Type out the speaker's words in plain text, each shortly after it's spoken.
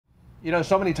You know,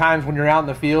 so many times when you're out in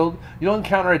the field, you'll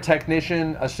encounter a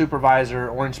technician, a supervisor,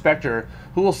 or inspector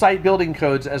who will cite building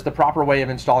codes as the proper way of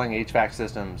installing HVAC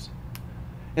systems.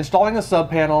 Installing a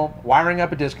sub-panel, wiring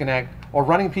up a disconnect, or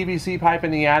running PVC pipe in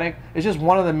the attic is just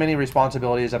one of the many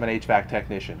responsibilities of an HVAC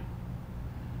technician.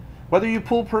 Whether you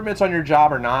pull permits on your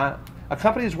job or not, a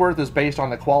company's worth is based on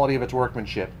the quality of its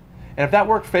workmanship. And if that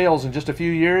work fails in just a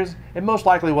few years, it most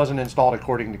likely wasn't installed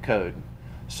according to code.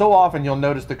 So often you'll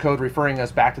notice the code referring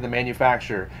us back to the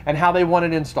manufacturer and how they want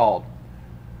it installed.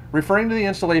 Referring to the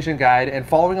installation guide and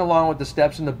following along with the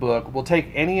steps in the book will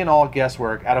take any and all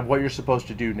guesswork out of what you're supposed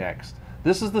to do next.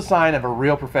 This is the sign of a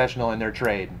real professional in their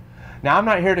trade. Now, I'm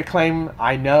not here to claim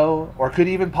I know or could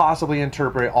even possibly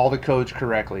interpret all the codes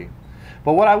correctly.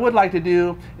 But what I would like to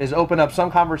do is open up some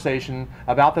conversation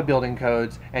about the building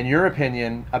codes and your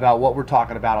opinion about what we're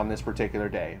talking about on this particular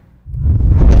day.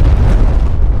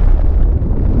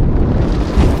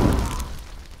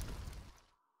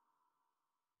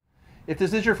 If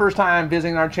this is your first time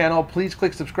visiting our channel, please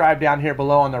click subscribe down here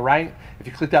below on the right. If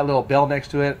you click that little bell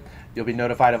next to it, you'll be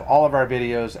notified of all of our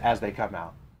videos as they come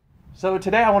out. So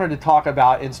today I wanted to talk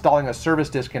about installing a service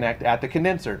disconnect at the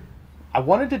condenser. I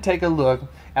wanted to take a look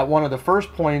at one of the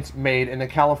first points made in the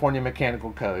California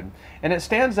Mechanical Code, and it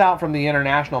stands out from the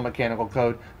International Mechanical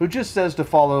Code, who just says to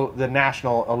follow the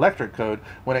National Electric Code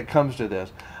when it comes to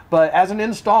this. But as an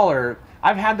installer,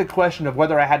 I've had the question of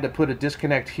whether I had to put a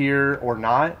disconnect here or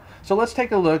not. So let's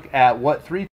take a look at what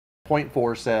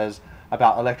 3.4 says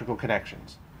about electrical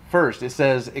connections. First, it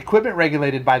says equipment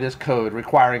regulated by this code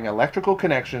requiring electrical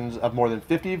connections of more than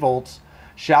 50 volts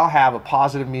shall have a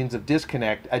positive means of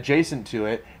disconnect adjacent to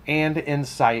it and in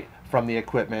sight from the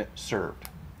equipment served.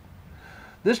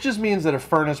 This just means that a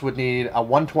furnace would need a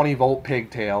 120 volt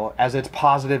pigtail as its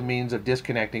positive means of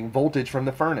disconnecting voltage from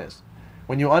the furnace.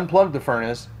 When you unplug the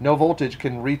furnace, no voltage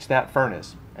can reach that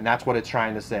furnace, and that's what it's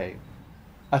trying to say.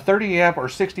 A 30 amp or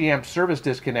 60 amp service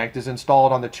disconnect is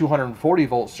installed on the 240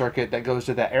 volt circuit that goes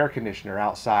to the air conditioner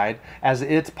outside as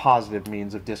its positive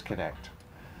means of disconnect.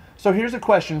 So here's a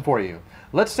question for you.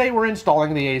 Let's say we're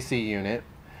installing the AC unit.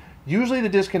 Usually the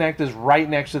disconnect is right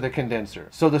next to the condenser,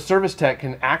 so the service tech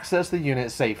can access the unit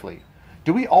safely.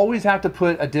 Do we always have to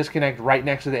put a disconnect right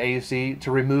next to the AC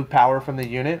to remove power from the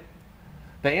unit?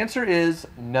 The answer is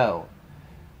no.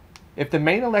 If the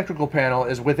main electrical panel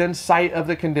is within sight of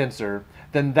the condenser,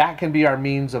 then that can be our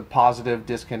means of positive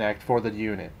disconnect for the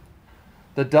unit.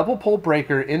 The double pole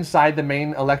breaker inside the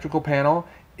main electrical panel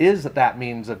is that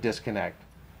means of disconnect.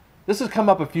 This has come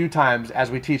up a few times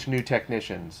as we teach new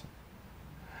technicians.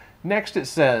 Next, it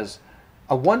says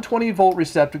a 120 volt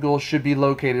receptacle should be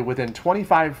located within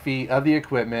 25 feet of the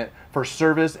equipment for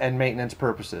service and maintenance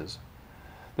purposes.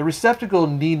 The receptacle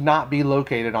need not be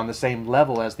located on the same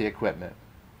level as the equipment.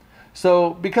 So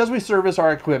because we service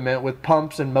our equipment with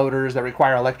pumps and motors that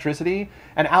require electricity,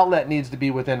 an outlet needs to be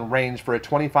within range for a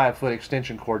 25-foot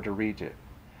extension cord to reach it.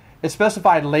 It's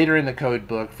specified later in the code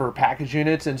book for package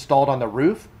units installed on the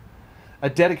roof. A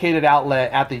dedicated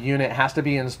outlet at the unit has to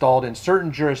be installed in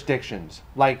certain jurisdictions.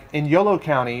 Like in Yolo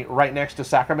County, right next to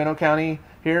Sacramento County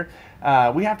here,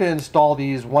 we have to install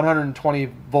these 120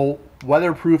 volt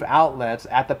weatherproof outlets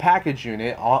at the package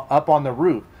unit up on the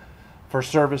roof for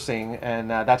servicing, and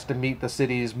that's to meet the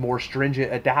city's more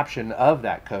stringent adoption of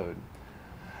that code.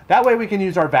 That way we can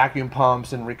use our vacuum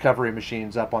pumps and recovery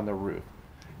machines up on the roof.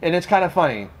 And it's kind of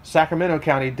funny, Sacramento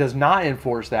County does not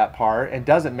enforce that part and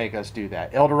doesn't make us do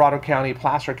that. El Dorado County,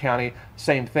 Placer County,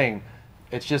 same thing.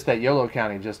 It's just that Yolo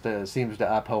County just seems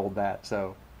to uphold that.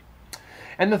 So.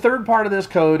 And the third part of this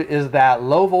code is that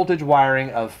low voltage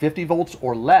wiring of 50 volts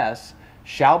or less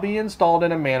shall be installed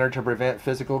in a manner to prevent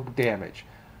physical damage.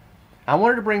 I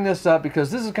wanted to bring this up because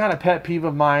this is kind of a pet peeve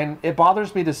of mine. It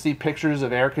bothers me to see pictures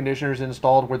of air conditioners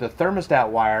installed where the thermostat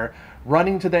wire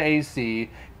running to the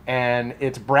AC and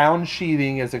its brown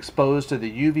sheathing is exposed to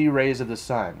the UV rays of the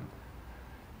sun.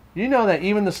 You know that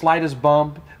even the slightest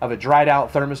bump of a dried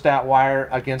out thermostat wire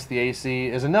against the AC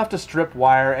is enough to strip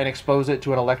wire and expose it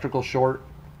to an electrical short?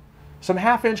 Some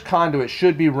half-inch conduit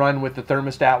should be run with the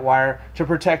thermostat wire to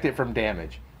protect it from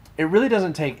damage. It really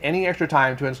doesn't take any extra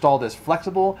time to install this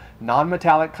flexible,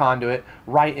 non-metallic conduit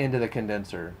right into the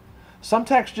condenser. Some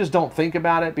techs just don't think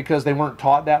about it because they weren't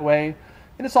taught that way,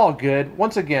 and it's all good.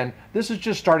 Once again, this is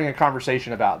just starting a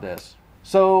conversation about this.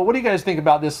 So what do you guys think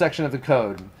about this section of the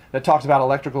code that talks about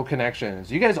electrical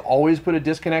connections? You guys always put a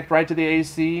disconnect right to the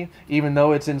AC, even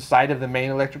though it's inside of the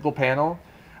main electrical panel?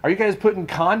 Are you guys putting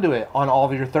conduit on all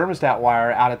of your thermostat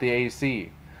wire out at the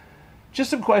AC? Just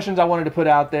some questions I wanted to put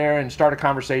out there and start a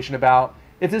conversation about.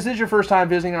 If this is your first time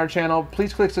visiting our channel,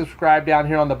 please click subscribe down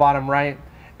here on the bottom right.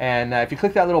 And if you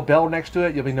click that little bell next to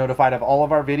it, you'll be notified of all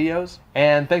of our videos.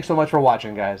 And thanks so much for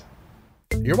watching, guys.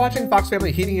 You're watching Fox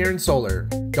Family Heating, Air, and Solar.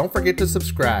 Don't forget to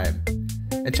subscribe.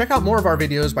 And check out more of our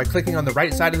videos by clicking on the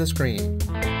right side of the screen.